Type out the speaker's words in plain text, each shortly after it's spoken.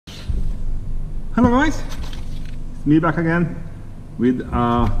Hello guys, it's me back again with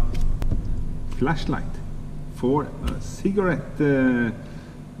a flashlight for a cigarette, what do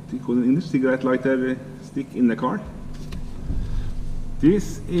you call it in English, cigarette lighter stick in the car.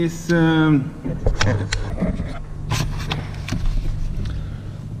 This is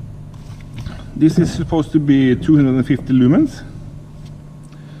supposed to be 250 lumens.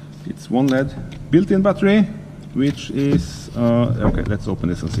 It's one LED, built-in battery, which is okay, let's open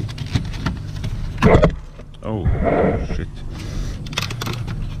this and see. Oh shit.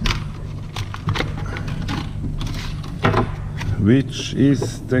 Which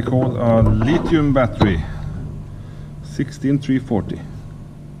is, they call a lithium battery, 16340.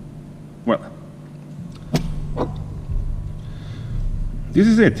 Well, this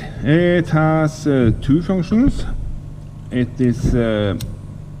is it. It has two functions. It is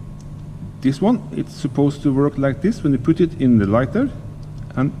this one. It's supposed to work like this when you put it in the lighter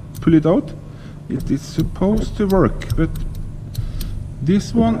and pull it out. It is supposed to work, but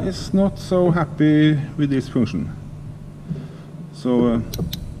this one is not so happy with this function. So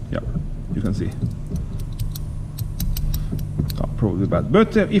yeah, you can see. Oh, probably bad,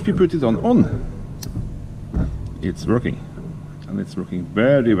 but if you put it on, it's working, and it's working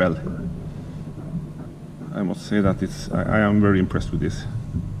very well. I must say that I am very impressed with this.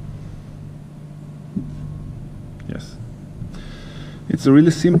 Yes. It's a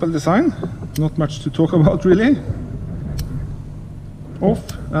really simple design, not much to talk about really.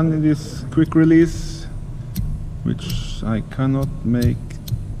 Off, and it is quick release, which I cannot make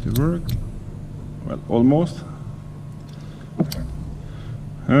to work. Well, almost.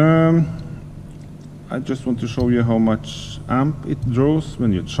 I just want to show you how much amp it draws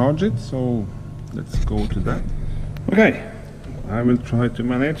when you charge it, so let's go to that. Okay, I will try to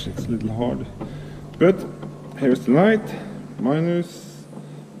manage. It's a little hard, but here's the light. Minus,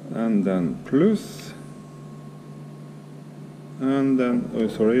 and then plus, and then, oh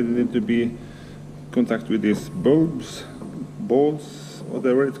sorry, it need to be contact with these balls,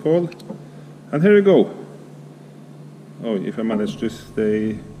 whatever it's called. And here we go. Oh, if I manage to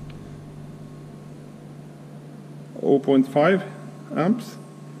stay 0.5 amps,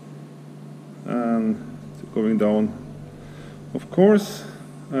 and going down, of course,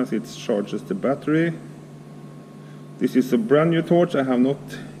 as it charges the battery. This is a brand new torch. I have not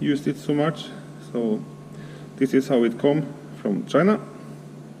used it so much, so this is how it comes from China.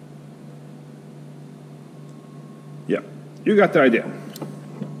 Yeah, you got the idea.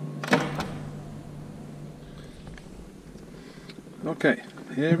 Okay,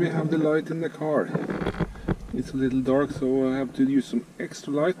 here we have the light in the car. It's a little dark, so I have to use some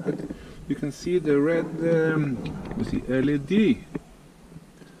extra light, but you can see the red LED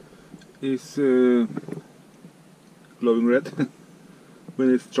is glowing red when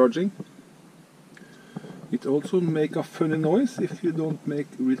it's charging. It also makes a funny noise if you don't make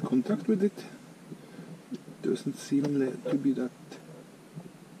real contact with it. It doesn't seem to be that.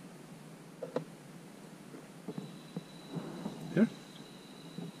 Here.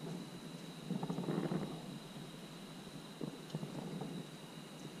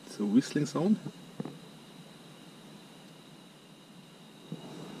 It's a whistling sound.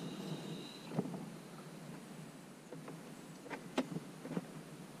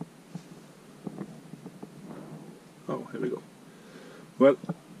 Oh, here we go. Well,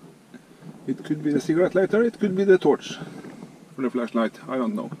 it could be the cigarette lighter, it could be the torch or the flashlight, I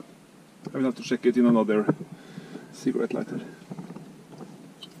don't know. I will have to check it in another cigarette lighter.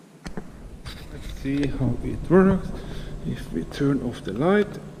 Let's see how it works. If we turn off the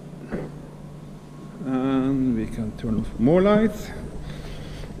light, and we can turn off more lights,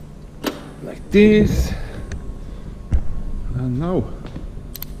 like this, and now.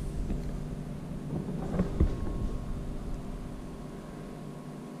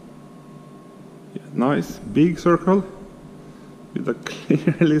 Nice big circle with a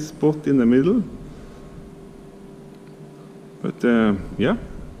clearly spot in the middle, but yeah,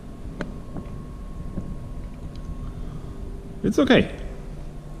 it's okay.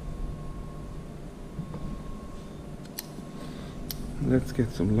 Let's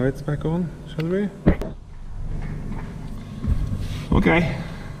get some lights back on, shall we? Okay,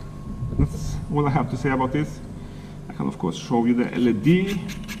 that's all I have to say about this. I can of course show you the LED,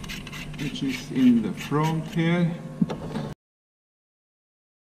 which is in the front here.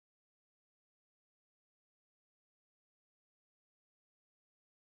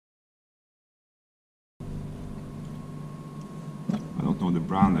 I don't know the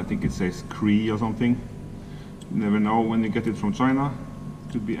brand, I think it says Cree or something. You never know when you get it from China.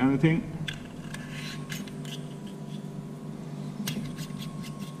 It could be anything.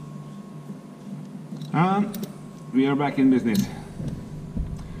 And we are back in business.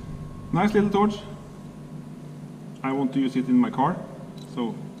 Nice little torch. I want to use it in my car,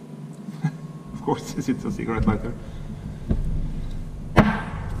 so of course it's a cigarette lighter.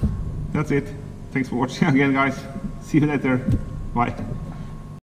 That's it. Thanks for watching again, guys. See you later. Bye.